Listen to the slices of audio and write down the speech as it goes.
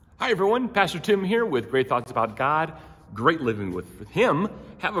Hi everyone, Pastor Tim here with Great Thoughts About God, Great Living with Him.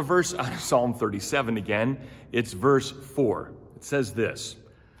 Have a verse out of Psalm 37 again. It's verse 4. It says this: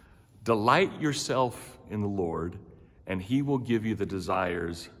 "Delight yourself in the Lord, and He will give you the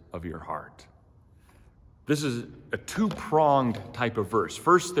desires of your heart." This is a two-pronged type of verse.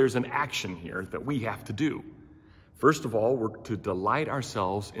 First, there's an action here that we have to do. First of all, we're to delight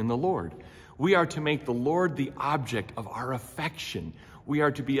ourselves in the Lord. We are to make the Lord the object of our affection. We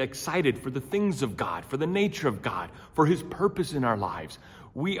are to be excited for the things of God, for the nature of God, for His purpose in our lives.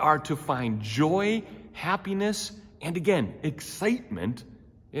 We are to find joy, happiness, and again, excitement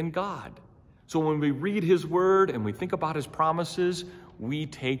in God. So when we read His Word and we think about His promises, we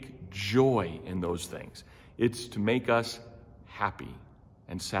take joy in those things. It's to make us happy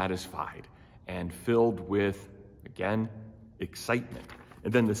and satisfied and filled with, again, excitement.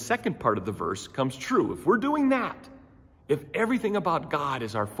 And then the second part of the verse comes true. If we're doing that, if everything about God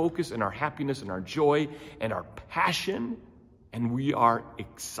is our focus and our happiness and our joy and our passion, and we are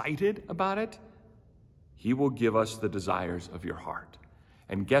excited about it, He will give us the desires of your heart.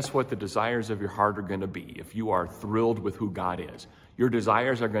 And guess what the desires of your heart are going to be if you are thrilled with who God is? Your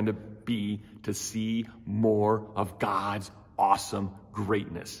desires are going to be to see more of God's awesome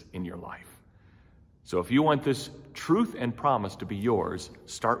greatness in your life. So if you want this truth and promise to be yours,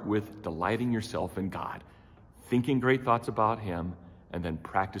 start with delighting yourself in God, thinking great thoughts about Him, and then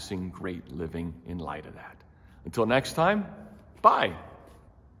practicing great living in light of that. Until next time, bye.